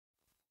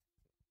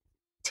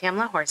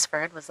Tamla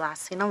Horsford was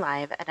last seen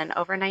alive at an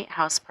overnight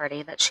house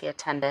party that she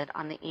attended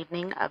on the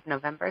evening of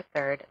November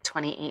 3rd,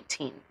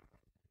 2018.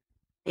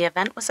 The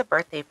event was a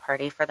birthday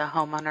party for the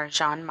homeowner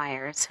John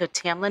Myers, who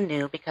Tamla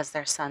knew because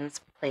their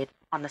sons played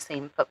on the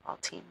same football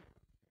team.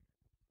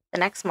 The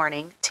next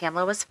morning,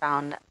 Tamla was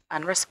found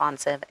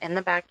unresponsive in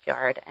the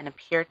backyard and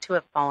appeared to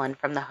have fallen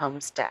from the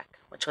home's deck,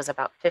 which was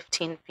about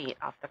 15 feet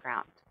off the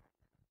ground.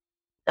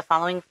 The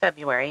following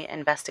February,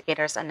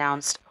 investigators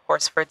announced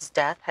Horsford's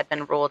death had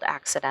been ruled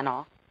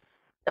accidental.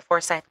 The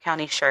Forsyth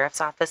County Sheriff's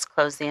Office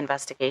closed the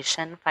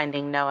investigation,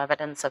 finding no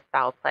evidence of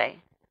foul play.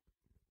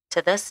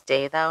 To this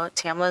day, though,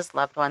 Tamla's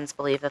loved ones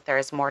believe that there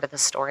is more to the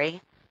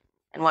story,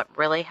 and what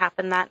really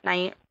happened that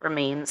night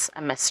remains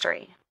a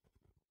mystery.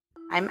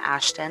 I'm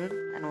Ashton,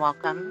 and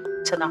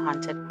welcome to the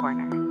Haunted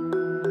Corner.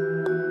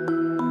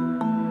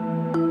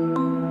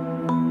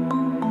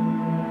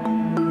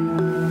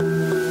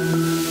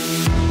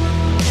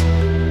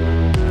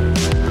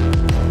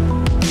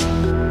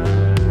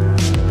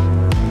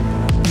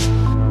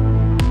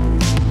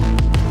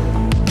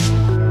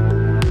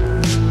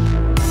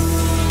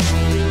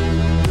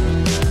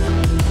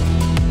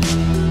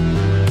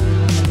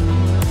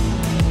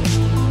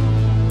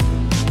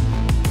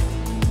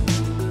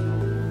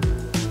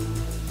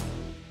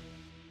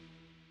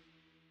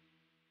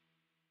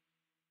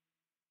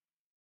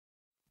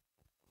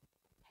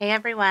 Hey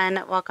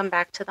everyone, welcome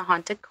back to the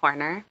Haunted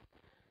Corner.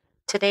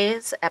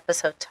 Today's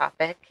episode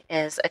topic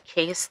is a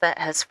case that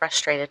has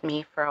frustrated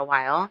me for a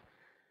while.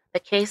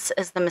 The case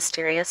is the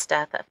mysterious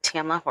death of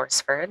Tamla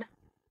Horsford.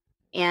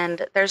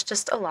 And there's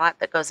just a lot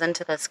that goes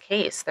into this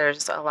case.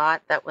 There's a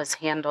lot that was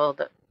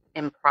handled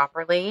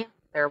improperly.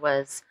 There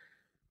was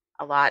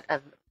a lot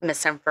of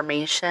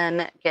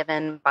misinformation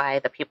given by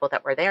the people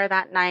that were there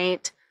that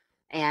night,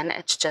 and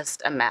it's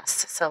just a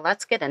mess. So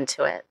let's get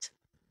into it.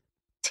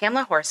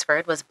 Tamla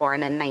Horsford was born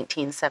in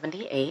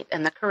 1978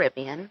 in the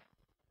Caribbean.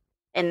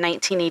 In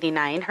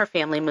 1989, her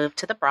family moved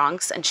to the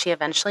Bronx, and she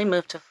eventually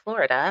moved to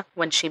Florida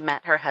when she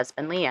met her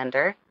husband,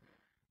 Leander.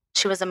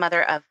 She was a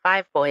mother of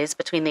 5 boys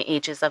between the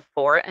ages of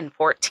 4 and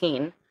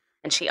 14,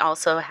 and she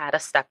also had a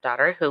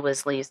stepdaughter who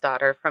was Lee's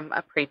daughter from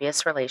a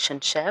previous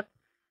relationship.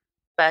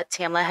 But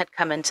Tamla had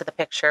come into the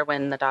picture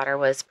when the daughter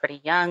was pretty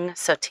young,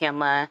 so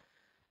Tamla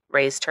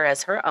raised her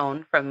as her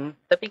own from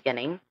the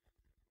beginning.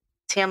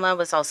 Tamla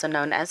was also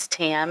known as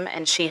Tam,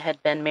 and she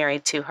had been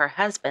married to her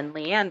husband,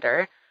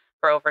 Leander,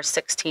 for over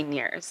 16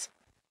 years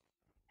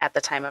at the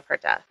time of her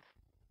death.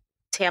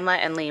 Tamla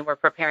and Lee were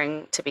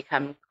preparing to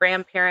become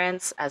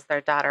grandparents as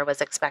their daughter was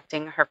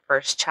expecting her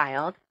first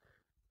child.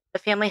 The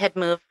family had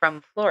moved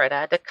from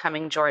Florida to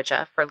Cumming,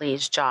 Georgia for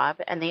Lee's job,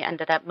 and they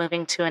ended up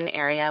moving to an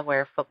area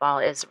where football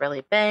is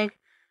really big,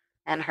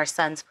 and her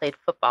sons played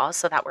football,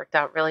 so that worked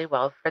out really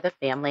well for the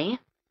family.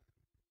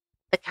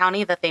 The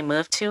county that they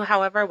moved to,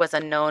 however, was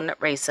a known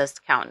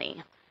racist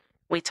county.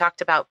 We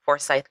talked about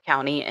Forsyth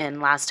County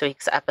in last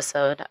week's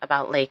episode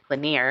about Lake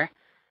Lanier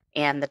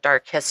and the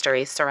dark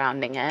history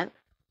surrounding it.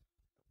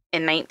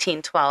 In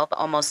 1912,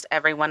 almost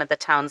every one of the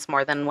town's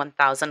more than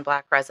 1,000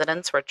 Black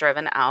residents were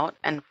driven out,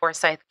 and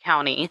Forsyth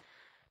County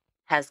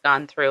has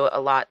gone through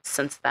a lot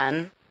since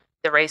then.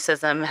 The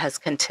racism has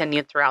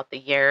continued throughout the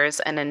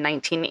years, and in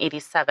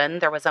 1987,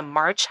 there was a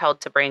march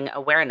held to bring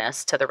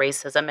awareness to the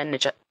racism and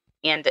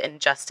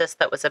injustice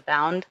that was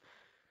abound,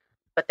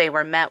 but they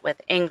were met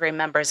with angry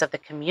members of the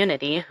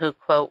community who,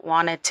 quote,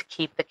 wanted to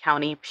keep the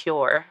county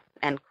pure,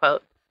 end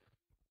quote.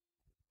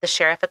 The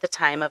sheriff at the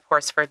time of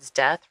Horsford's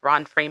death,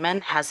 Ron Freeman,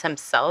 has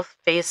himself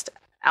faced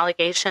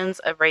allegations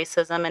of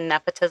racism and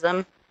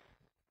nepotism,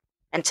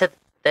 and to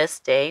this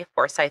day,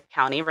 Forsyth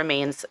County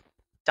remains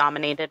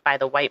dominated by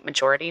the white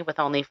majority, with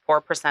only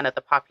 4% of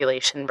the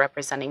population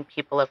representing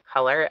people of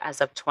color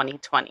as of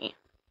 2020.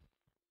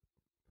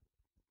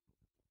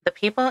 The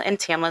people in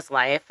Tamla's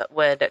life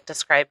would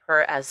describe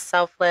her as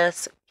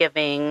selfless,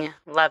 giving,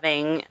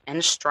 loving,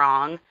 and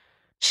strong.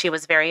 She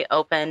was very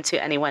open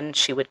to anyone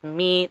she would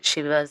meet.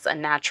 She was a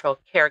natural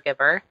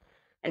caregiver,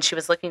 and she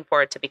was looking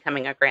forward to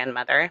becoming a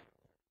grandmother.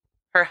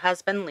 Her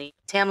husband, Lee,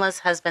 Tamla's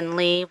husband,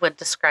 Lee, would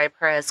describe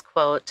her as,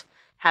 quote,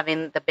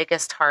 having the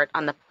biggest heart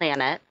on the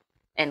planet,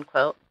 end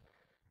quote.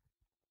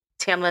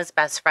 Tamla's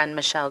best friend,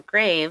 Michelle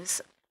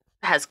Graves,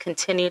 has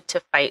continued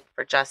to fight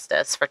for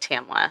justice for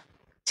Tamla.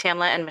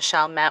 Tamla and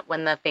Michelle met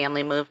when the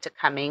family moved to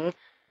Cumming,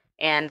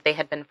 and they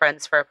had been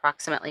friends for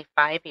approximately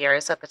 5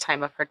 years at the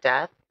time of her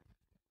death.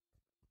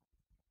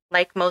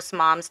 Like most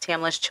moms,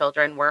 Tamla's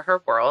children were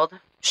her world.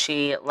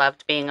 She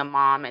loved being a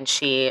mom, and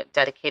she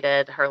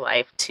dedicated her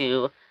life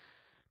to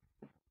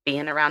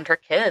being around her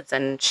kids,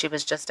 and she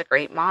was just a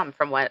great mom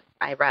from what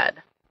I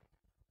read.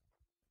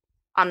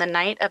 On the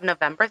night of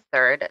November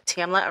 3rd,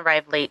 Tamla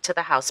arrived late to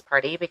the house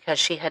party because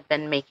she had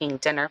been making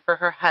dinner for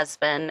her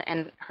husband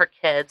and her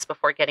kids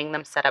before getting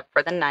them set up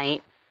for the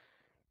night.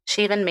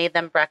 She even made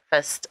them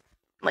breakfast,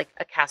 like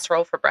a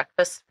casserole for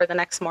breakfast for the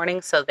next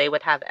morning, so they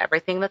would have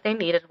everything that they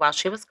needed while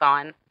she was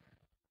gone.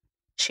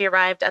 She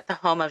arrived at the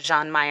home of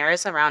John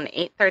Myers around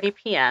 8:30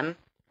 p.m.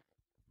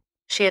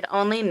 She had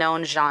only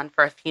known Jean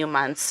for a few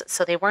months,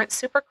 so they weren't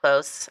super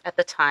close at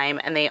the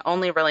time, and they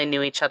only really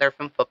knew each other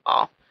from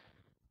football.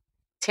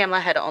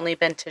 Tamla had only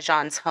been to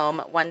Jean's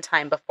home one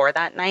time before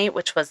that night,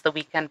 which was the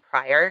weekend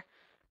prior,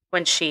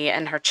 when she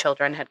and her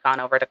children had gone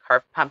over to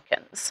carve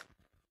pumpkins.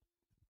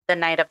 The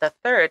night of the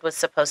 3rd was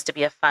supposed to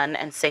be a fun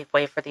and safe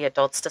way for the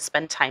adults to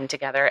spend time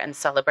together and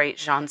celebrate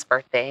Jean's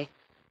birthday.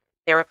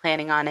 They were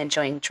planning on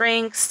enjoying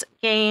drinks,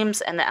 games,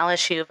 and the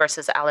LSU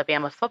versus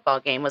Alabama football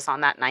game was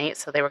on that night,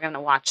 so they were going to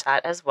watch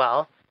that as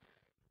well.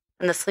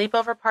 And the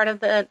sleepover part of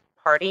the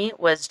party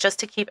was just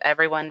to keep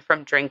everyone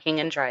from drinking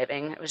and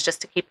driving. It was just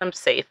to keep them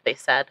safe, they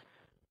said.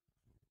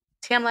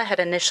 Tamla had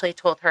initially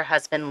told her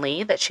husband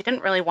Lee that she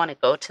didn't really want to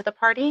go to the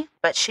party,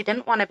 but she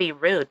didn't want to be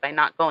rude by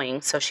not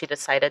going, so she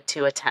decided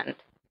to attend.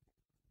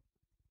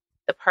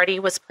 The party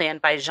was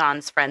planned by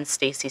Jean's friend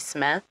Stacy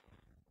Smith,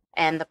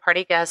 and the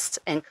party guests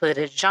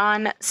included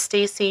John,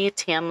 Stacy,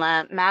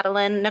 Tamla,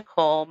 Madeline,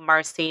 Nicole,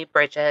 Marcy,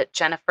 Bridget,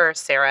 Jennifer,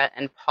 Sarah,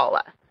 and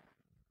Paula.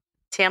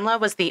 Tamla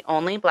was the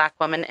only Black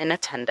woman in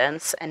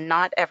attendance, and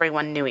not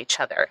everyone knew each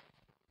other.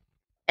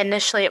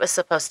 Initially, it was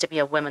supposed to be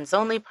a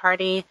women's-only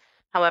party.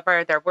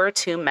 However, there were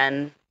 2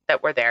 men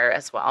that were there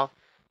as well.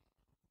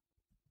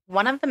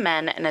 One of the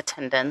men in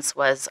attendance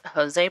was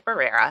Jose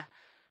Barrera,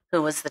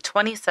 who was the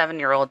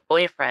 27-year-old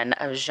boyfriend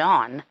of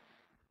Jean,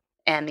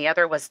 and the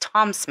other was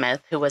Tom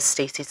Smith, who was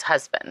Stacy's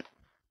husband.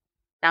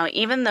 Now,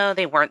 even though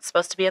they weren't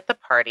supposed to be at the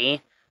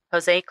party,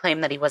 Jose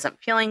claimed that he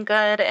wasn't feeling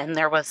good, and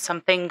there was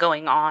something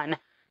going on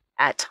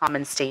at Tom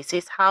and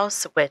Stacy's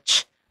house,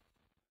 which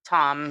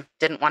Tom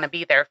didn't want to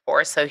be there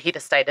for, so he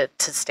decided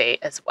to stay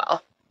as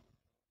well.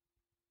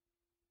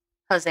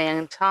 Jose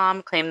and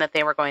Tom claimed that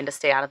they were going to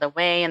stay out of the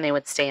way and they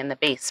would stay in the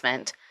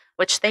basement,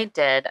 which they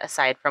did,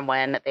 aside from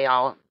when they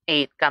all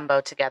ate gumbo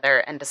together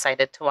and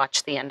decided to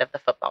watch the end of the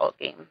football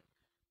game.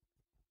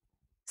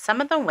 Some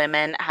of the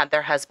women had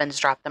their husbands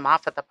drop them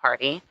off at the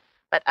party,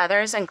 but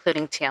others,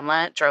 including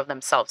Tamla, drove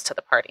themselves to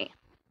the party.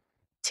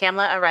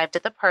 Tamla arrived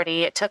at the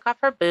party, took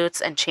off her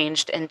boots, and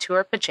changed into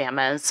her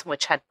pajamas,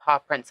 which had paw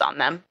prints on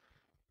them.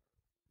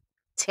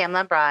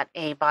 Tamla brought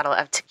a bottle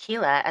of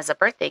tequila as a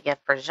birthday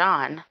gift for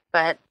Jean,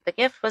 but the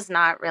gift was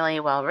not really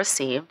well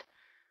received.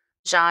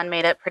 Jean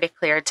made it pretty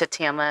clear to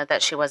Tamla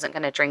that she wasn't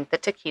going to drink the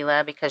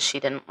tequila because she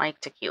didn't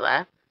like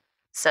tequila,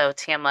 so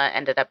Tamla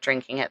ended up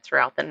drinking it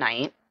throughout the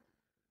night.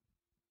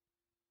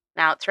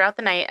 Now, throughout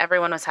the night,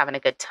 everyone was having a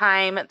good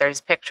time. There's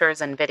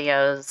pictures and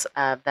videos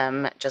of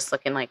them just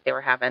looking like they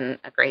were having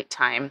a great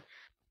time.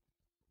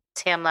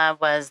 Tamla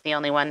was the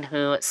only one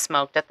who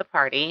smoked at the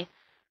party.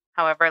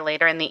 However,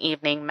 later in the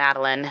evening,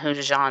 Madeline,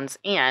 who's Jean's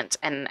aunt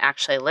and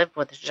actually lived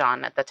with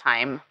Jean at the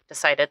time,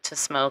 decided to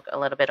smoke a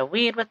little bit of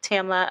weed with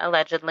Tamla,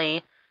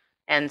 allegedly,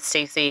 and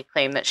Stacy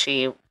claimed that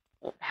she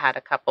had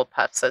a couple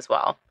puffs as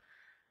well.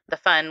 The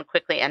fun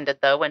quickly ended,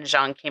 though, when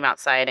Jean came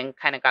outside and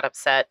kind of got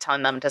upset,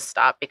 telling them to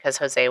stop because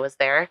Jose was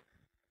there.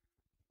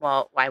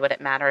 Well, why would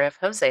it matter if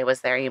Jose was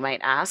there, you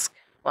might ask?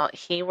 Well,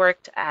 he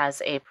worked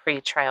as a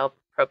pretrial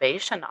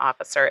probation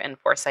officer in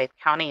Forsyth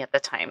County at the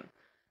time,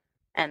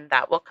 and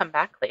that will come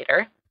back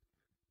later.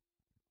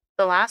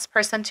 The last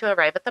person to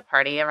arrive at the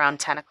party around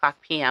 10 o'clock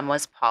p.m.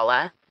 was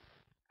Paula.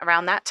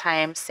 Around that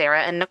time,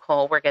 Sarah and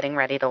Nicole were getting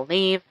ready to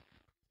leave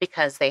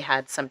because they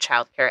had some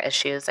childcare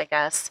issues, I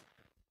guess.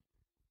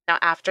 Now,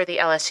 after the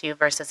LSU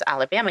versus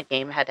Alabama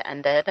game had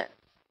ended,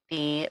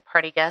 the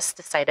party guests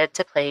decided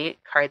to play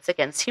Cards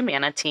Against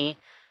Humanity,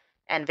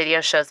 and video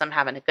shows them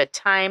having a good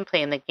time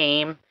playing the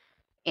game.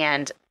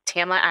 And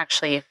Tamla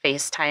actually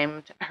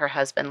FaceTimed her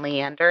husband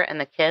Leander and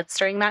the kids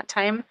during that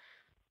time,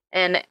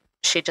 and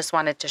she just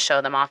wanted to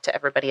show them off to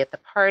everybody at the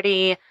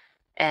party,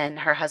 and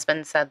her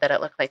husband said that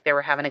it looked like they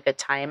were having a good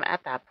time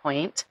at that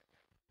point.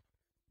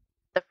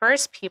 The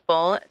first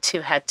people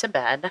to head to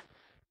bed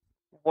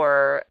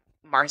were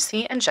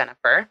Marcy and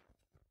Jennifer.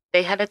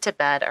 They headed to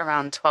bed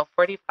around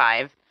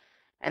 12:45,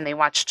 and they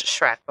watched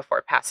Shrek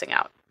before passing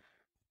out,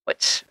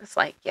 which is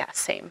like, yeah,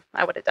 same.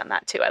 I would have done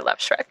that too. I love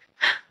Shrek.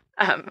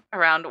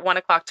 Around 1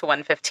 o'clock to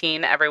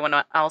 1:15,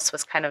 everyone else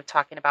was kind of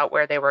talking about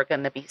where they were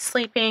going to be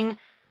sleeping.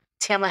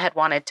 Tamla had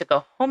wanted to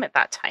go home at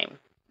that time,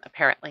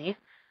 apparently,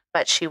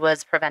 but she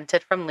was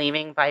prevented from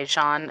leaving by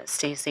Jean,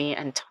 Stacy,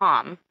 and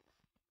Tom.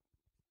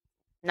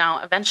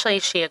 Now, eventually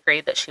she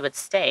agreed that she would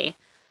stay,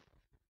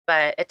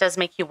 but it does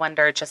make you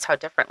wonder just how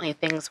differently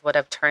things would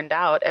have turned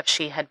out if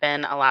she had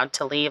been allowed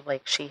to leave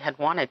like she had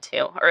wanted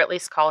to, or at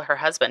least call her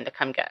husband to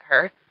come get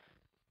her.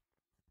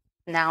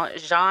 Now,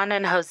 Jean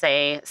and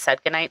Jose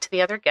said goodnight to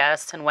the other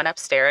guests and went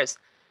upstairs.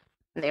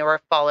 They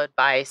were followed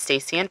by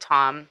Stacy and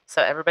Tom,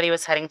 so everybody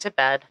was heading to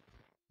bed.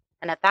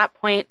 And at that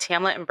point,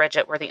 Tamla and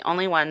Bridget were the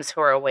only ones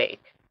who were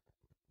awake.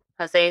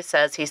 Jose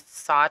says he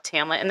saw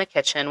Tamla in the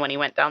kitchen when he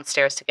went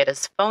downstairs to get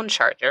his phone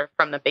charger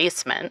from the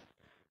basement,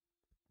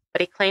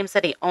 but he claims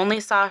that he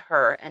only saw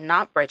her and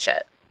not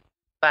Bridget.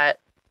 But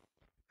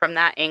from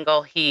that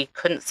angle, he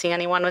couldn't see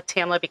anyone with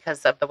Tamla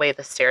because of the way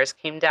the stairs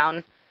came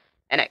down,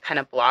 and it kind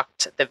of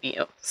blocked the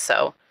view.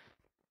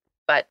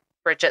 But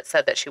Bridget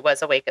said that she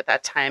was awake at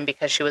that time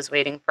because she was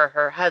waiting for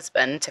her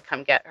husband to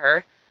come get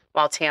her.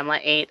 while Tamla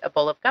ate a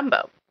bowl of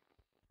gumbo.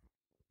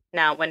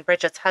 Now, when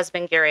Bridget's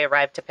husband, Gary,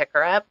 arrived to pick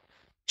her up,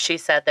 she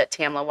said that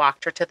Tamla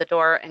walked her to the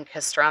door and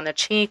kissed her on the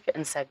cheek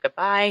and said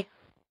goodbye.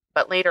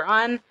 But later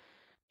on,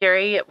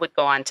 Gary would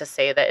go on to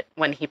say that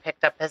when he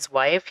picked up his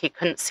wife, he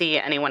couldn't see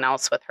anyone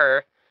else with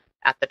her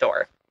at the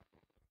door.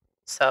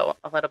 So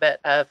a little bit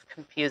of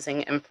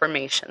confusing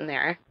information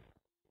there.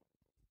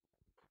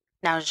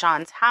 Now,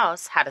 Jean's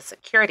house had a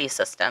security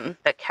system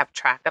that kept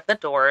track of the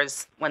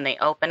doors when they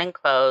open and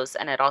close,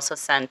 and it also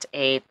sent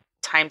a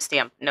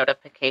timestamp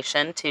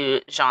notification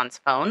to Jean's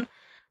phone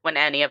when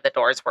any of the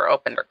doors were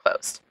opened or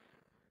closed.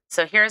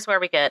 So here's where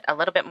we get a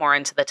little bit more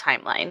into the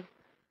timeline.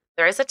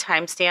 There is a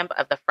timestamp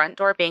of the front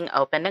door being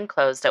opened and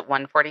closed at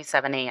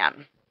 1:47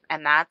 a.m.,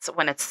 and that's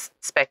when it's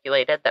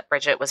speculated that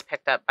Bridget was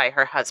picked up by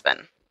her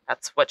husband.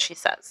 That's what she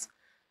says.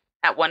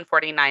 At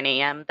 1:49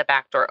 a.m., the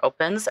back door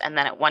opens, and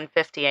then at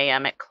 1:50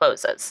 a.m., it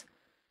closes.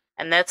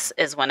 And this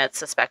is when it's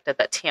suspected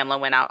that Tamla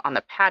went out on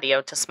the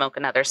patio to smoke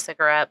another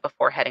cigarette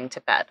before heading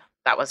to bed.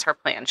 That was her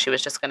plan. She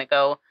was just going to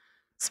go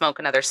smoke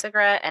another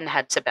cigarette and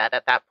head to bed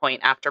at that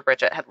point after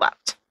Bridget had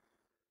left.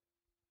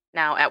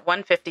 Now, at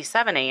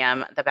 1:57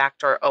 a.m., the back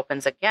door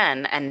opens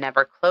again and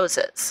never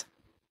closes.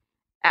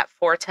 At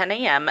 4:10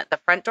 a.m., the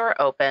front door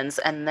opens,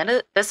 and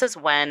then this is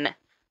when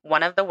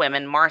one of the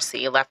women,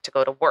 Marcy, left to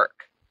go to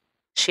work.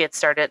 She had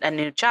started a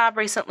new job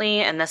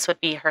recently, and this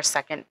would be her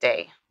second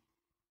day.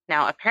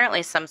 Now,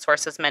 apparently some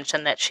sources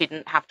mentioned that she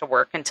didn't have to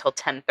work until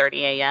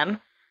 10:30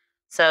 a.m.,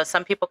 so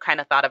some people kind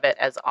of thought of it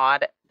as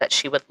odd that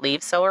she would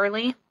leave so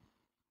early.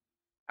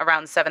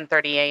 Around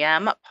 7:30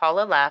 a.m.,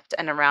 Paula left,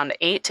 and around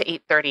 8 to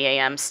 8:30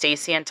 a.m.,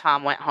 Stacy and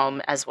Tom went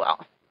home as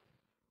well.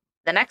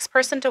 The next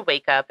person to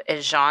wake up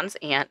is Jean's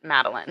aunt,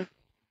 Madeline.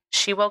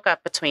 She woke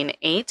up between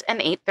 8 and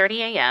 8:30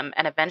 a.m.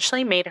 and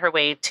eventually made her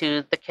way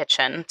to the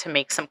kitchen to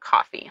make some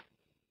coffee.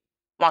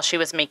 While she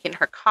was making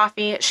her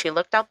coffee, she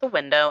looked out the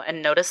window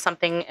and noticed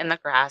something in the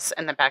grass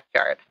in the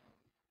backyard.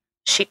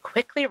 She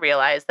quickly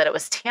realized that it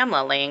was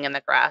Tamla laying in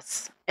the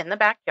grass in the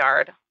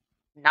backyard,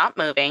 not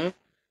moving,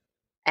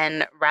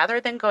 and rather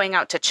than going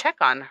out to check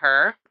on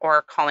her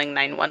or calling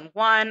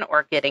 911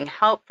 or getting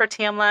help for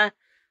Tamla,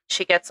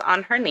 she gets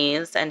on her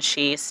knees and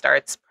she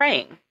starts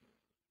praying.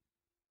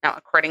 Now,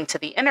 according to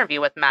the interview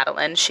with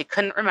Madeline, she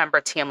couldn't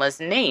remember Tamla's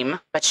name,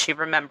 but she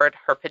remembered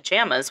her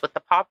pajamas with the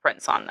paw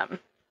prints on them.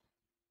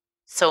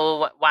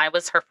 So why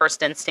was her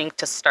first instinct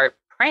to start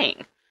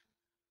praying?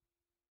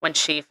 When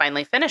she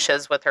finally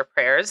finishes with her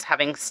prayers,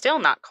 having still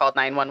not called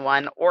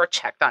 911 or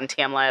checked on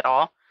Tamla at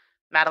all,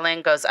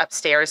 Madeline goes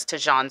upstairs to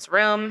Jean's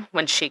room.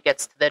 When she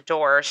gets to the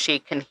door, she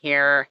can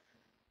hear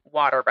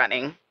water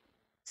running.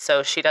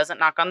 So she doesn't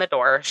knock on the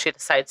door. She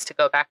decides to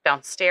go back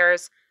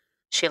downstairs.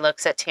 She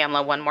looks at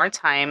Tamla one more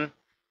time,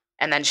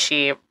 and then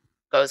she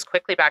goes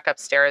quickly back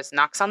upstairs,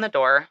 knocks on the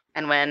door,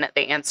 and when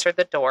they answer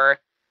the door,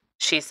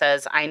 she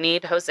says, "I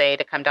need Jose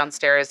to come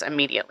downstairs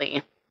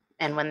immediately."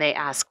 And when they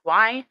ask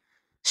why,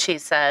 she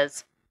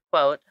says,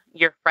 quote,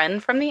 "Your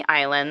friend from the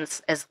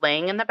islands is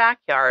laying in the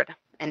backyard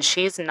and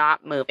she's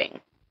not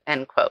moving,"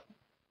 end quote.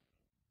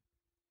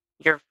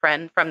 Your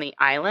friend from the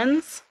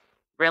islands?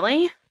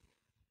 Really?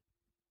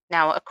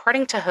 Now,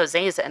 according to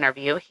Jose's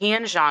interview, he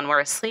and Jean were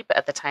asleep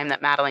at the time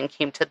that Madeline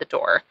came to the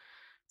door.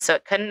 So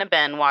it couldn't have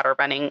been water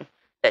running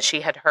that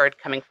she had heard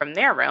coming from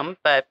their room,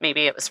 but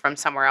maybe it was from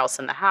somewhere else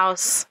in the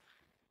house.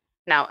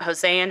 Now,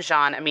 Jose and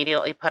Jean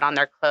immediately put on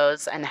their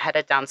clothes and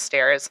headed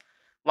downstairs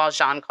while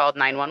Jean called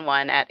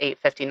 911 at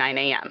 8:59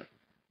 a.m.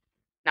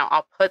 Now,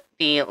 I'll put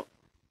the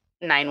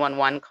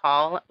 911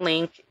 call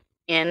link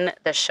in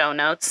the show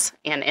notes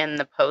and in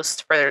the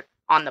post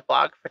on the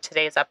blog for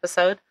today's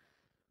episode.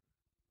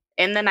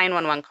 In the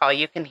 911 call,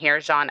 you can hear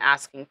Jean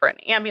asking for an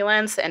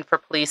ambulance and for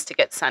police to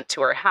get sent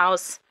to her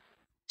house.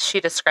 She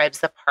describes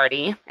the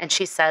party, and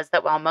she says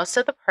that while most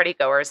of the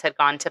partygoers had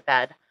gone to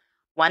bed,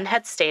 one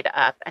had stayed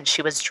up and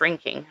she was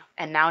drinking,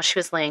 and now she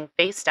was laying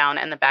face down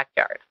in the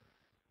backyard.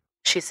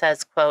 She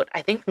says, quote,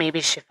 "I think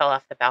maybe she fell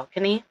off the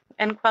balcony,"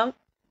 end quote.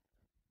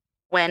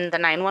 When the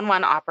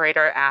 911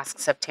 operator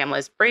asks if Tamla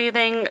is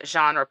breathing,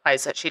 Jean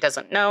replies that she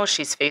doesn't know,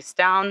 she's face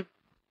down.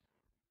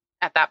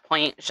 At that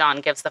point,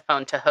 Jean gives the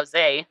phone to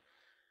Jose,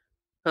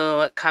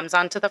 who comes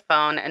onto the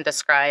phone and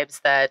describes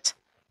that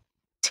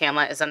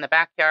Tamla is in the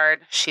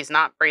backyard, she's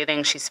not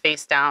breathing, she's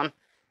face down.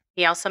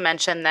 He also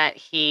mentioned that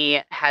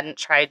he hadn't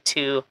tried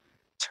to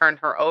turn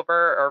her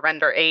over or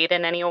render aid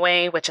in any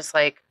way, which is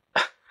like,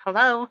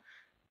 hello?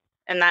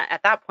 And that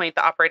at that point,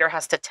 the operator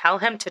has to tell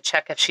him to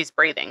check if she's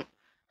breathing.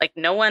 Like,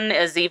 no one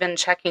is even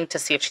checking to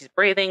see if she's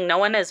breathing. No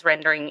one is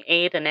rendering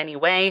aid in any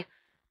way.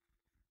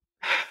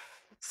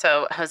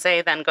 So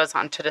Jose then goes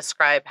on to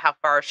describe how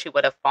far she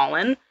would have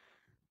fallen.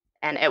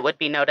 And it would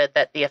be noted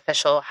that the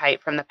official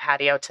height from the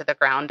patio to the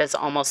ground is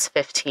almost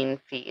 15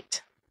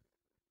 feet.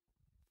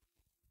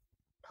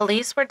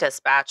 Police were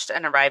dispatched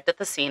and arrived at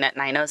the scene at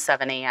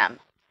 9:07 a.m.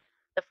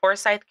 The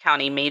Forsyth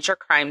County Major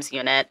Crimes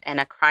Unit and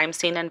a crime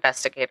scene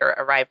investigator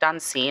arrived on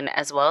scene,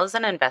 as well as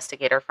an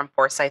investigator from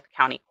Forsyth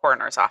County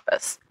Coroner's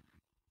Office.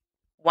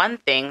 One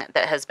thing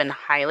that has been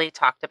highly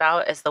talked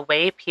about is the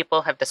way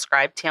people have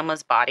described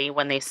Tamla's body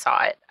when they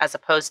saw it, as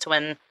opposed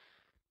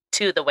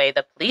to the way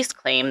the police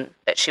claim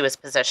that she was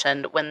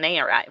positioned when they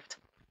arrived.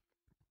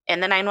 In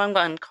the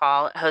 911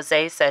 call,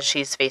 Jose says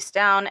she's face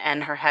down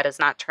and her head is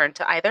not turned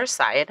to either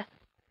side.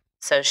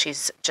 So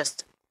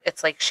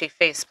it's like she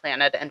face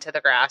planted into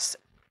the grass.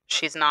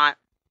 She's not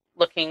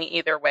looking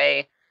either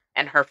way,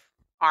 and her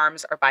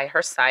arms are by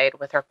her side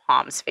with her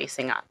palms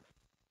facing up.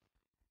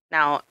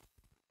 Now,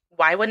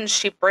 why wouldn't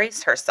she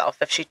brace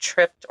herself if she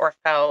tripped or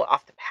fell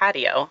off the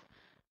patio?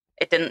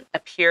 It didn't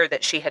appear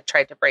that she had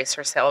tried to brace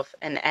herself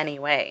in any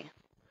way.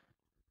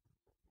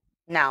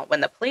 Now,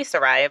 when the police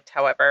arrived,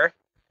 however,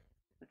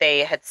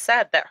 they had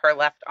said that her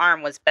left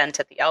arm was bent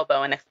at the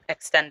elbow and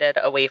extended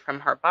away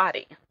from her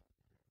body.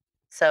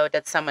 So,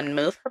 did someone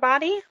move her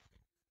body?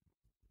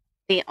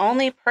 The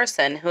only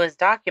person who is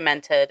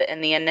documented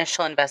in the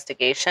initial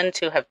investigation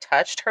to have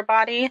touched her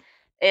body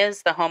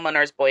is the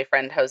homeowner's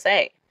boyfriend,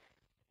 Jose.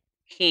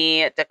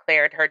 He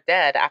declared her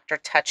dead after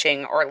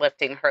touching or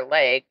lifting her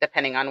leg,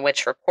 depending on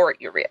which report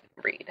you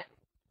read.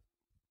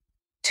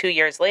 2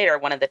 years later,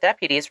 one of the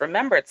deputies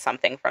remembered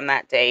something from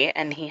that day,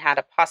 and he had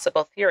a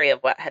possible theory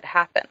of what had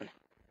happened.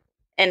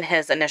 In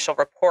his initial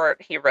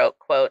report, he wrote,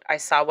 quote, "I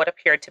saw what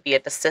appeared to be a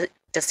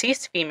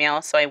deceased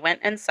female, so I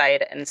went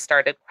inside and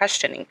started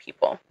questioning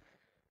people."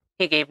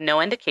 He gave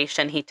no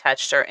indication he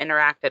touched or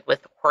interacted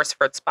with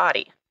Horsford's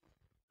body.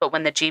 But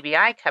when the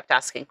GBI kept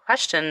asking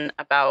questions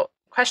about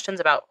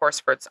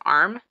Horsford's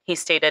arm, he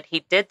stated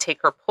he did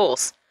take her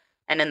pulse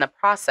and in the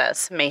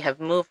process may have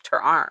moved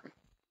her arm.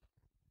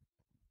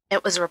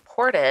 It was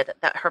reported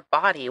that her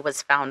body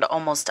was found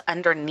almost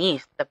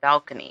underneath the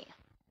balcony.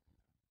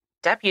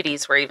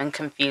 Deputies were even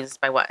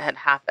confused by what had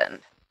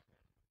happened.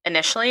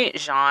 Initially,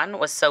 Jean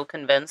was so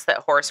convinced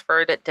that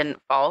Horsford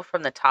didn't fall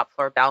from the top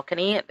floor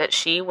balcony that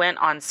she went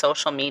on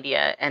social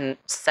media and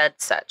said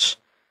such.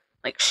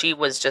 Like, she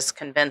was just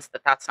convinced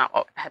that that's not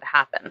what had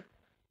happened.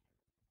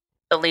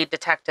 The lead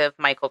detective,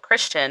 Michael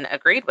Christian,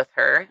 agreed with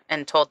her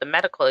and told the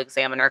medical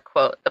examiner,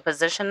 quote, "The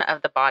position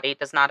of the body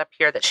does not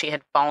appear that she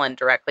had fallen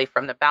directly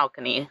from the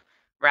balcony,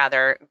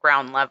 rather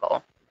ground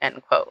level,"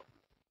 end quote.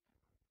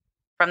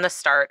 From the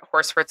start,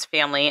 Horsford's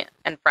family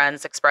and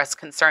friends expressed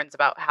concerns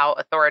about how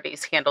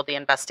authorities handled the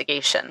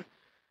investigation.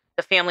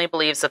 The family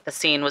believes that the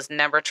scene was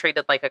never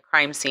treated like a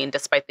crime scene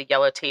despite the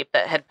yellow tape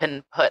that had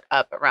been put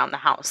up around the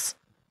house.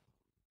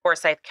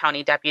 Forsyth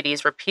County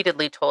deputies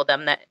repeatedly told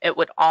them that it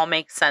would all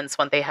make sense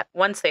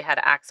once they had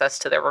access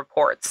to their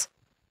reports.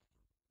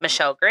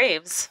 Michelle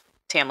Graves,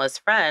 Tamla's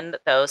friend,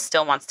 though,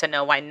 still wants to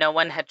know why no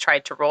one had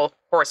tried to roll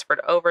Horsford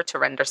over to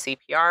render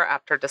CPR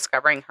after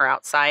discovering her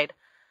outside.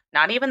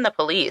 Not even the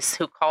police,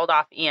 who called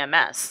off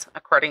EMS,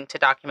 according to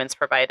documents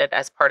provided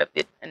as part of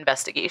the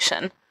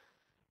investigation.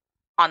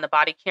 On the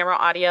body camera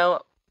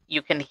audio,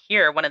 you can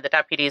hear one of the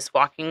deputies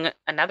walking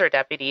another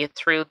deputy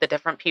through the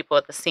different people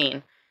at the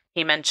scene.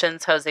 He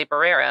mentions Jose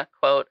Barrera,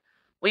 quote,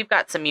 "We've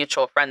got some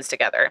mutual friends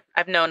together.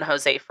 I've known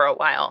Jose for a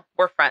while.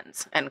 We're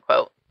friends," end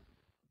quote.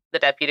 The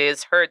deputy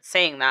is heard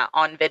saying that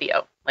on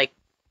video. Like,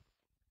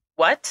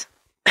 what?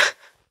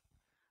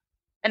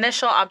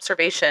 Initial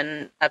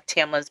observation of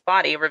Tamla's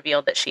body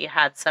revealed that she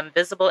had some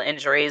visible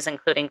injuries,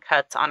 including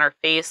cuts on her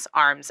face,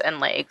 arms, and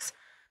legs.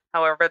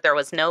 However, there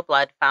was no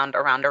blood found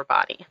around her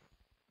body.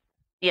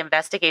 The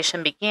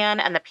investigation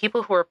began, and the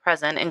people who were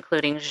present,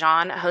 including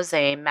Jean,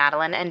 Jose,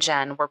 Madeline, and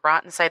Jen, were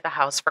brought inside the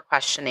house for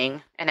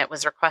questioning, and it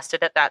was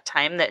requested at that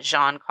time that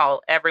Jean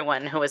call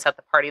everyone who was at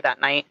the party that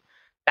night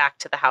back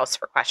to the house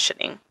for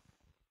questioning.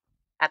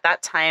 At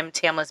that time,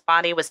 Tamla's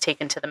body was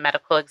taken to the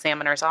medical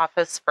examiner's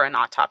office for an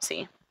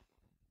autopsy.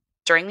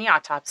 During the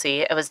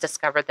autopsy, it was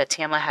discovered that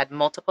Tamla had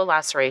multiple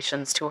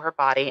lacerations to her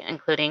body,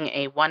 including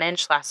a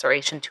 1-inch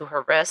laceration to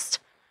her wrist.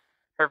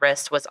 Her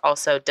wrist was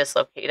also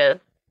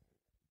dislocated.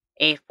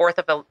 A 1/4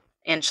 of an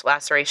inch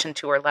laceration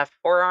to her left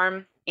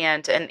forearm,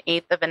 and an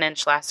 1/8 of an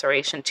inch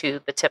laceration to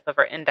the tip of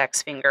her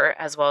index finger,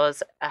 as well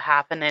as a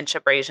 1/2 an inch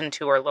abrasion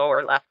to her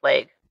lower left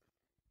leg.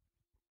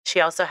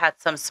 She also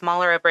had some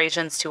smaller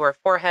abrasions to her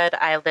forehead,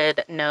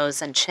 eyelid,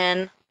 nose, and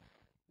chin.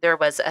 There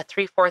was a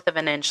 3/4 of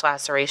an inch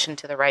laceration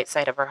to the right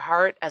side of her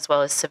heart, as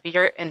well as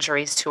severe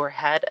injuries to her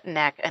head,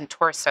 neck, and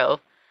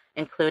torso,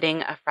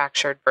 including a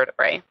fractured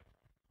vertebrae.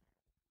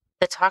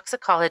 The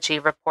toxicology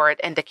report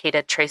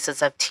indicated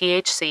traces of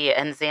THC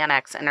and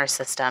Xanax in her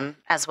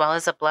system, as well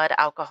as a blood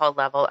alcohol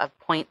level of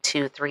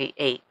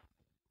 0.238.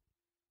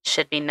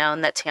 Should be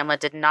known that Tamla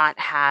did not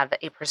have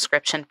a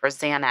prescription for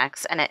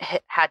Xanax, and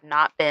it had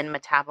not been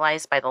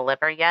metabolized by the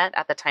liver yet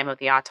at the time of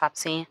the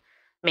autopsy,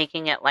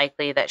 making it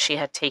likely that she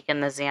had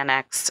taken the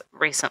Xanax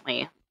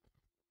recently.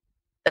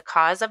 The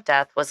cause of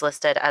death was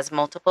listed as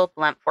multiple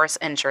blunt force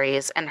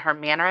injuries, and her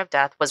manner of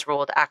death was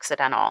ruled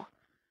accidental.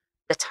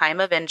 The time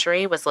of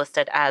injury was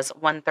listed as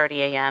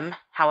 1:30 a.m.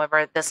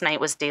 However, this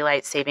night was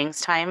daylight savings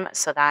time,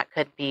 so that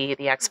could be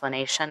the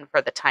explanation for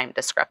the time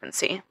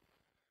discrepancy.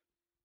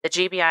 The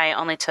GBI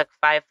only took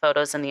 5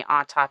 photos in the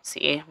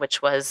autopsy,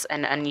 which was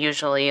an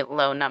unusually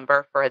low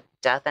number for a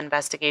death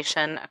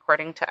investigation,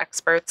 according to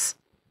experts.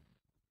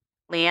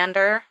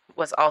 Leander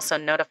was also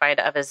notified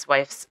of his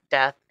wife's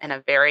death in a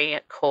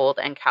very cold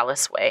and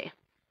callous way.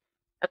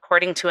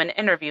 According to an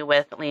interview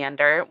with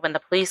Leander, when the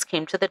police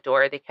came to the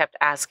door, they kept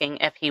asking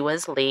if he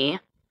was Lee.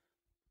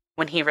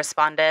 When he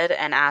responded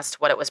and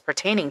asked what it was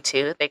pertaining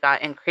to, they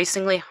got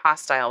increasingly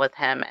hostile with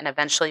him and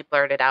eventually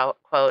blurted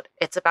out, quote,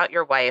 "It's about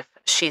your wife.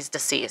 She's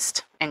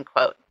deceased," end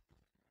quote.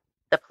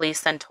 The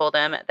police then told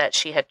him that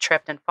she had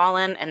tripped and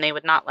fallen and they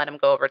would not let him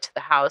go over to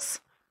the house.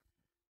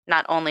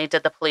 Not only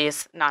did the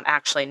police not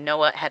actually know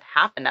what had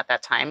happened at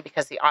that time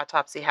because the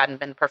autopsy hadn't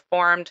been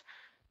performed,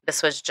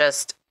 this was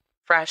just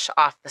fresh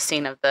off the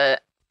scene of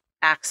the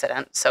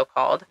accident,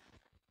 so-called,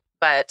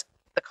 but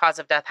the cause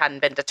of death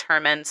hadn't been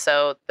determined,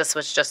 so this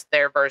was just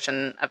their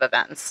version of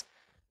events.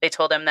 They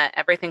told him that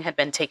everything had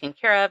been taken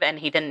care of and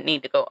he didn't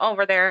need to go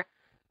over there.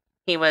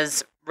 He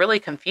was really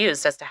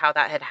confused as to how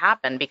that had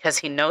happened because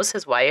he knows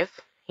his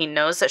wife. He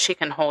knows that she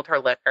can hold her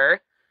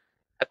liquor,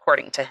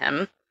 according to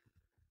him.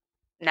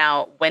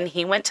 Now, when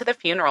he went to the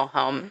funeral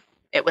home,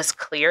 it was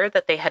clear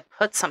that they had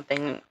put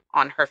something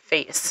on her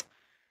face.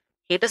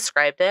 He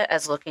described it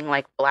as looking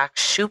like black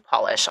shoe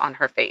polish on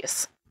her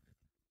face.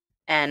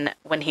 And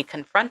when he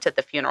confronted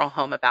the funeral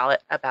home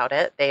about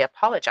it, they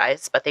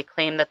apologized, but they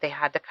claimed that they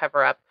had to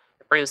cover up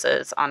the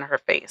bruises on her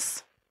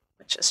face,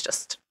 which is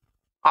just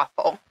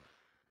awful.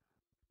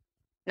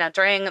 Now,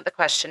 during the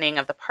questioning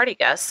of the party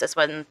guests is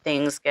when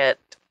things get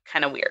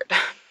kind of weird.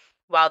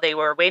 While they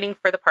were waiting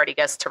for the party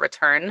guests to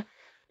return,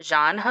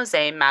 Jean,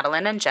 Jose,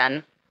 Madeline, and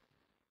Jen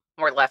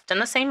were left in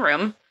the same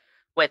room,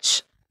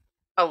 which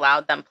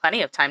allowed them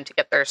plenty of time to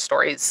get their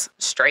stories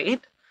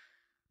straight.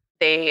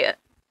 They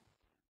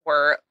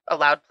were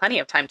allowed plenty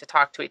of time to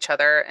talk to each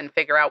other and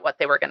figure out what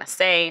they were going to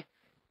say,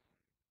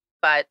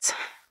 but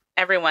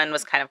everyone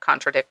was kind of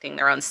contradicting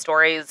their own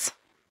stories,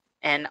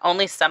 and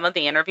only some of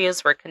the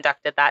interviews were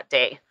conducted that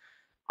day,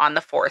 on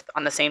the 4th,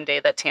 on the same day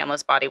that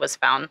Tamla's body was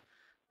found,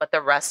 but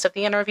the rest of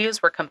the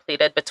interviews were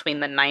completed between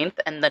the 9th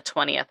and the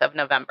 20th of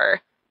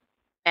November,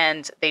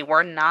 and they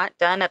were not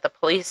done at the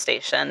police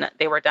station.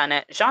 They were done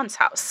at Jean's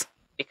house,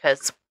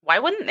 because why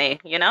wouldn't they,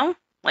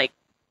 Like,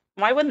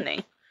 why wouldn't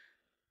they?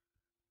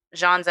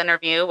 Jean's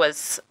interview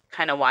was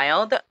kind of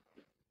wild.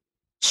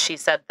 She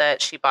said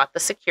that she bought the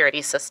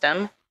security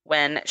system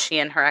when she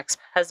and her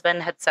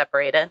ex-husband had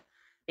separated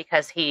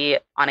because he,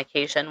 on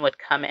occasion, would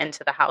come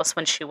into the house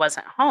when she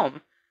wasn't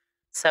home.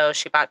 So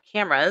she bought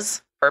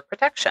cameras for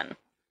protection.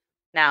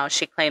 Now,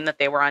 she claimed that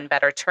they were on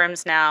better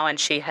terms now, and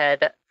she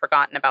had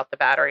forgotten about the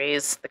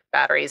batteries. The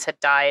batteries had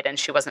died, and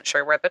she wasn't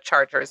sure where the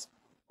chargers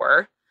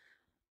were.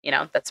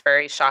 That's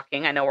very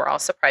shocking. I know we're all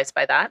surprised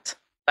by that.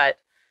 But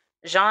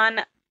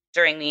Jean,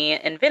 during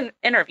the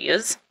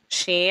interviews,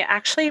 she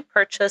actually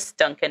purchased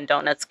Dunkin'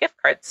 Donuts gift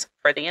cards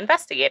for the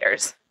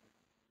investigators.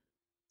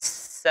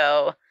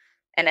 So,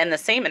 and in the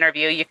same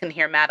interview, you can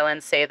hear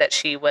Madeline say that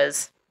she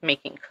was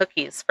making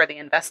cookies for the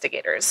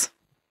investigators.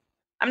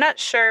 I'm not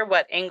sure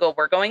what angle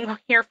we're going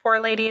here for,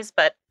 ladies,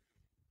 but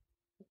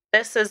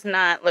this is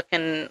not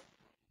looking,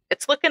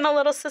 it's looking a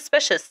little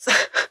suspicious.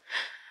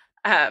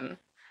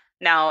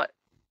 Now,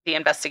 the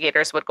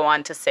investigators would go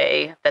on to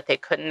say that they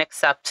couldn't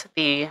accept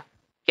the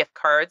gift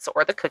cards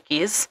or the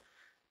cookies.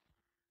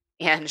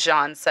 And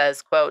Jean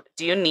says, quote,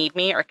 "Do you need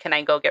me or can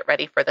I go get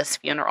ready for this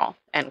funeral?"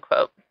 End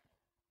quote.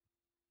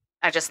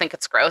 I just think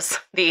it's gross,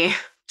 the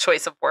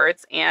choice of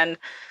words and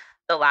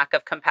the lack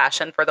of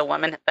compassion for the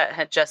woman that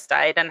had just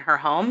died in her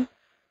home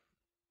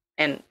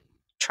and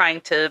trying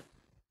to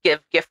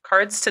give gift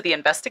cards to the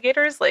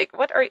investigators. Like,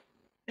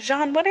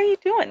 Jean, what are you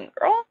doing,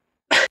 girl?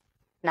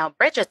 Now,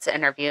 Bridget's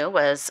interview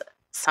was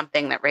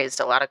something that raised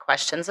a lot of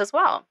questions as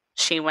well.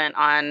 She went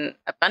on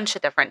a bunch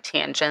of different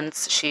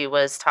tangents. She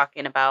was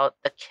talking about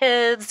the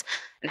kids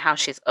and how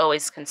she's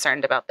always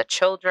concerned about the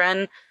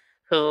children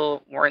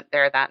who weren't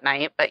there that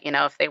night. But,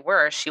 if they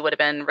were, she would have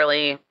been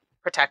really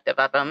protective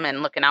of them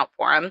and looking out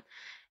for them.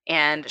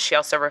 And she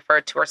also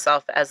referred to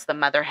herself as the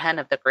mother hen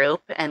of the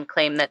group and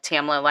claimed that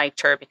Tamla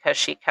liked her because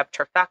she kept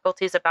her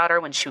faculties about her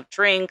when she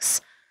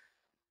drinks.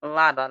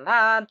 La, la,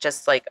 la,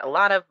 just like a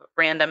lot of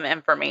random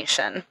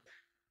information.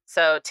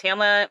 So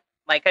Tamla,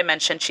 like I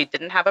mentioned, she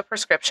didn't have a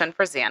prescription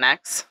for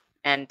Xanax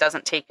and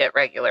doesn't take it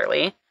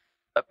regularly.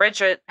 But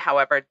Bridget,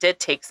 however, did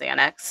take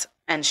Xanax,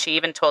 and she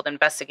even told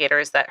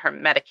investigators that her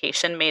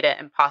medication made it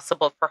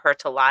impossible for her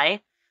to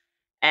lie.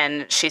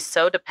 And she's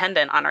so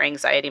dependent on her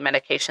anxiety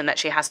medication that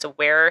she has to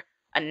wear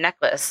a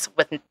necklace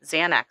with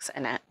Xanax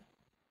in it.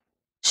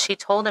 She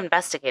told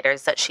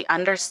investigators that she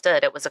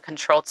understood it was a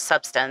controlled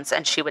substance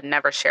and she would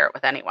never share it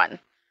with anyone.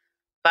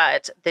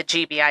 But the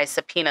GBI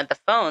subpoenaed the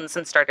phones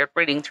and started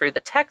reading through the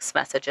text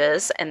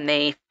messages, and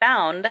they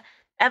found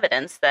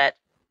evidence that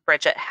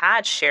Bridget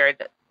had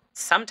shared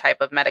some type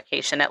of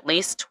medication at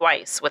least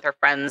twice with her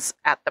friends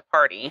at the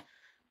party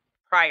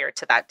prior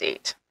to that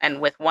date,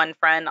 and with one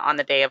friend on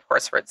the day of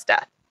Horsford's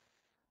death.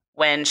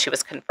 When she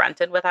was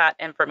confronted with that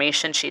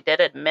information, she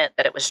did admit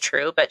that it was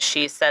true, but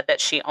she said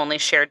that she only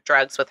shared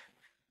drugs with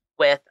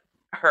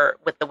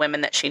the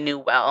women that she knew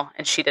well,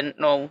 and she didn't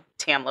know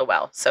Tamla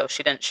well, so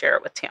she didn't share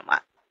it with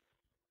Tamla.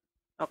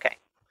 Okay.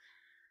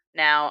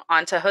 Now,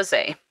 on to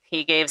Jose.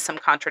 He gave some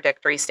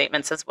contradictory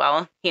statements as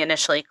well. He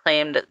initially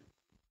claimed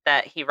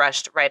that he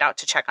rushed right out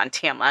to check on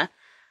Tamla,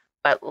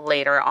 but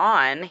later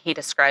on, he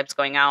describes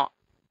going out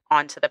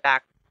onto the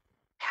back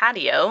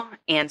patio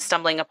and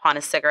stumbling upon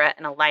a cigarette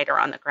and a lighter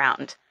on the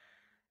ground.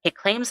 He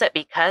claims that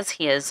because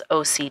he is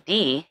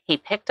OCD, he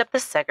picked up the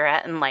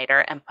cigarette and lighter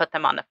and put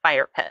them on the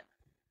fire pit.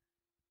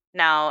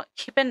 Now,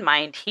 keep in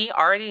mind, he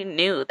already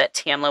knew that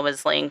Tamla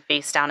was laying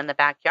face down in the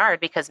backyard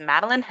because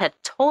Madeline had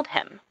told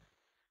him.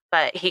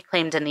 But he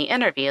claimed in the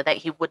interview that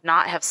he would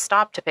not have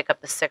stopped to pick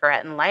up the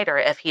cigarette and lighter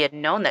if he had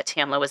known that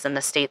Tamla was in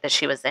the state that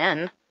she was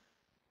in.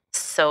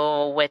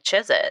 So, which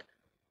is it?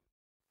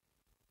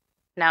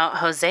 Now,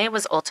 Jose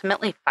was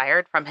ultimately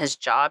fired from his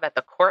job at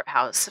the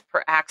courthouse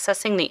for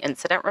accessing the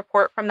incident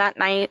report from that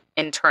night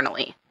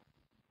internally.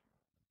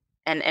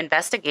 An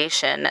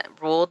investigation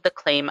ruled the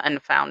claim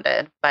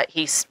unfounded, but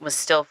he was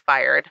still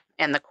fired,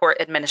 and the court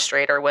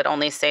administrator would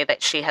only say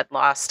that she had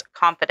lost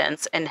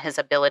confidence in his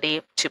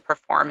ability to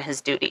perform his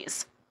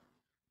duties.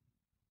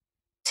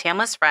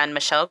 Tamla's friend,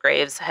 Michelle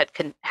Graves,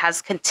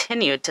 has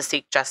continued to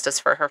seek justice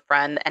for her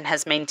friend and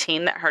has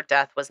maintained that her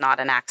death was not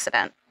an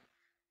accident.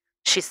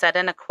 She said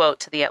in a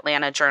quote to the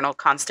Atlanta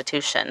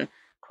Journal-Constitution,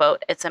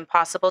 quote, "It's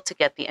impossible to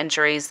get the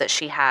injuries that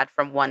she had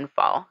from one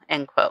fall,"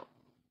 end quote.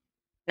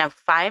 Now,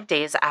 5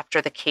 days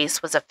after the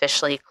case was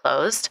officially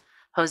closed,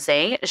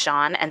 Jose,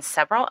 Jean, and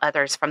several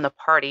others from the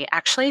party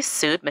actually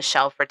sued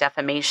Michelle for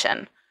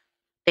defamation.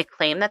 They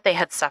claimed that they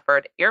had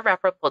suffered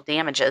irreparable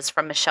damages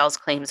from Michelle's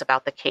claims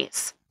about the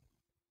case.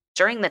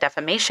 During the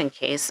defamation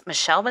case,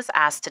 Michelle was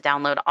asked to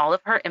download all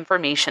of her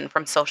information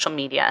from social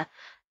media,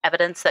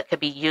 evidence that could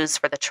be used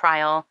for the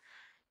trial,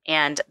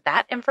 and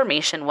that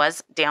information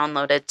was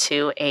downloaded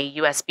to a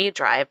USB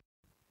drive.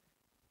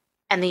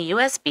 And the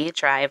USB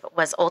drive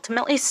was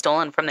ultimately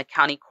stolen from the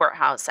county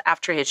courthouse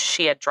after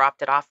she had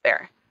dropped it off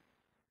there.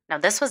 Now,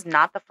 this was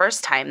not the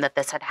first time that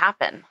this had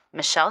happened.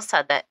 Michelle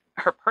said that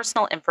her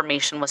personal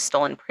information was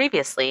stolen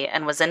previously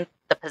and was in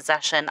the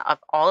possession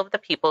of all of the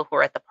people who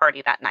were at the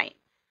party that night.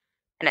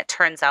 And it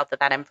turns out that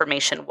that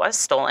information was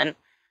stolen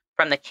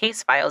from the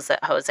case files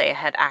that Jose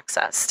had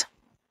accessed.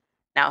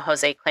 Now,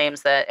 Jose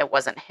claims that it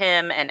wasn't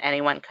him and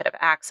anyone could have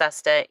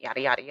accessed it,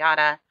 yada, yada,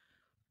 yada.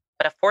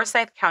 But a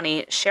Forsyth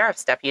County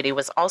Sheriff's deputy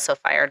was also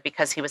fired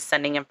because he was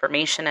sending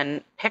information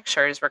and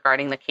pictures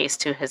regarding the case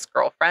to his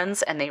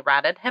girlfriends, and they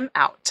ratted him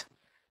out.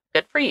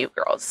 Good for you,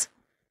 girls.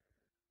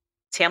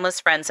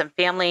 Tamla's friends and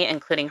family,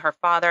 including her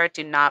father,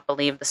 do not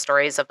believe the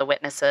stories of the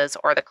witnesses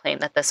or the claim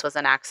that this was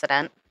an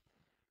accident.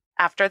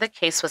 After the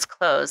case was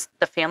closed,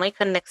 the family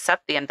couldn't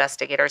accept the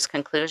investigators'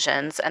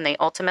 conclusions, and they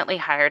ultimately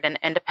hired an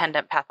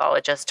independent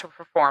pathologist to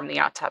perform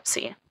the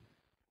autopsy.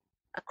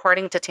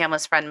 According to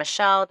Tamla's friend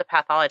Michelle, the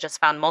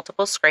pathologist found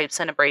multiple scrapes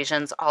and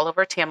abrasions all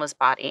over Tamla's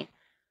body.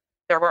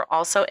 There were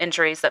also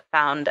injuries that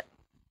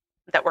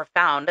were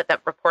found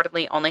that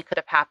reportedly only could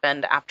have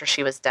happened after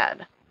she was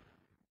dead.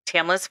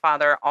 Tamla's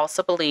father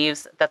also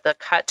believes that the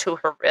cut to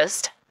her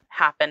wrist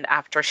happened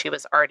after she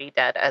was already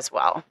dead as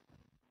well.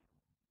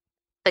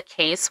 The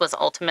case was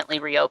ultimately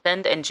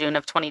reopened in June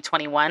of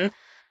 2021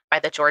 by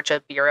the Georgia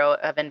Bureau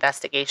of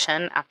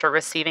Investigation after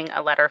receiving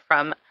a letter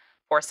from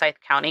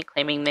Forsyth County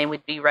claiming they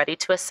would be ready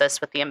to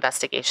assist with the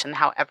investigation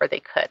however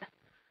they could.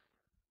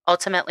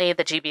 Ultimately,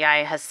 the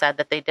GBI has said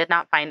that they did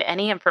not find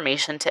any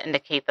information to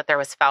indicate that there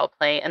was foul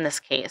play in this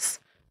case.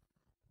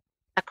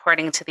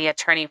 According to the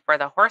attorney for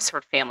the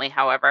Horsford family,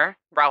 however,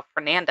 Ralph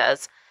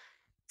Fernandez,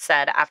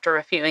 said after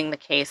reviewing the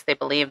case, they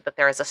believe that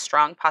there is a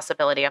strong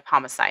possibility of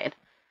homicide.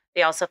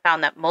 They also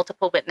found that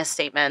multiple witness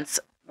statements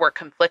were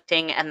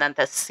conflicting and that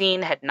the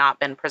scene had not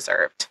been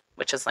preserved,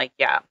 which is like,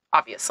 yeah,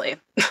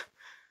 obviously.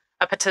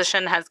 A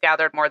petition has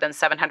gathered more than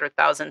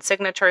 700,000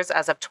 signatures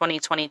as of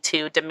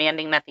 2022,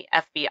 demanding that the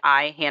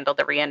FBI handle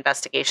the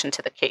reinvestigation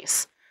to the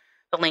case.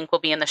 The link will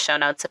be in the show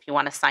notes if you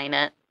want to sign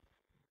it.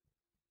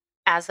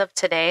 As of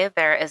today,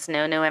 there is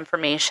no new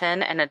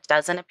information, and it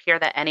doesn't appear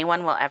that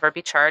anyone will ever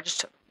be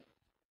charged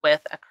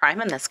with a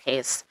crime in this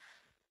case.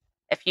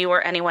 If you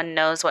or anyone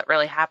knows what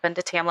really happened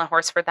to Tamla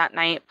Horsford that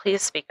night,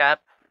 please speak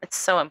up. It's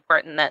so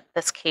important that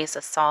this case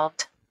is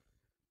solved.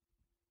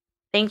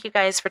 Thank you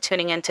guys for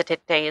tuning in to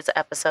today's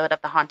episode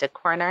of The Haunted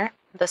Corner.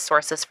 The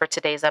sources for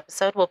today's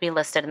episode will be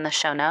listed in the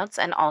show notes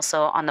and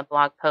also on the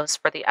blog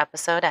post for the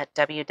episode at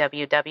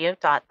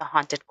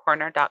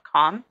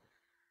www.thehauntedcorner.com.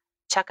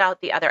 Check out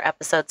the other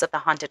episodes of The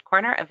Haunted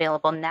Corner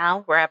available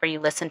now wherever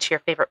you listen to your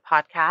favorite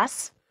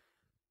podcasts.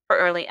 For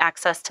early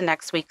access to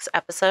next week's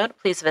episode,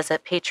 please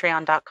visit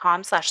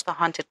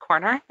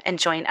patreon.com/thehauntedcorner and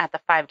join at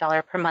the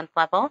 $5 per month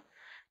level.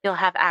 You'll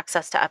have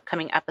access to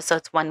upcoming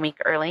episodes 1 week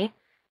early,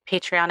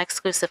 Patreon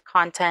exclusive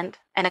content,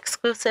 an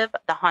exclusive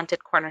The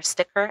Haunted Corner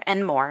sticker,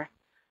 and more.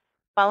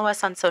 Follow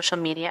us on social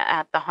media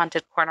at The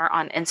Haunted Corner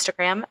on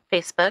Instagram,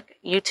 Facebook,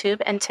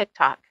 YouTube, and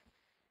TikTok.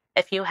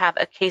 If you have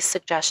a case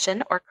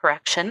suggestion or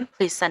correction,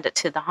 please send it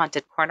to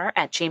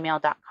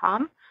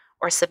thehauntedcorner@gmail.com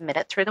or submit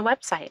it through the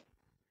website.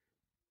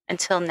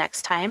 Until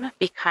next time,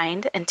 be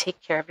kind and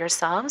take care of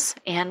yourselves,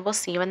 and we'll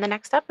see you in the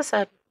next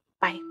episode.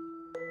 Bye.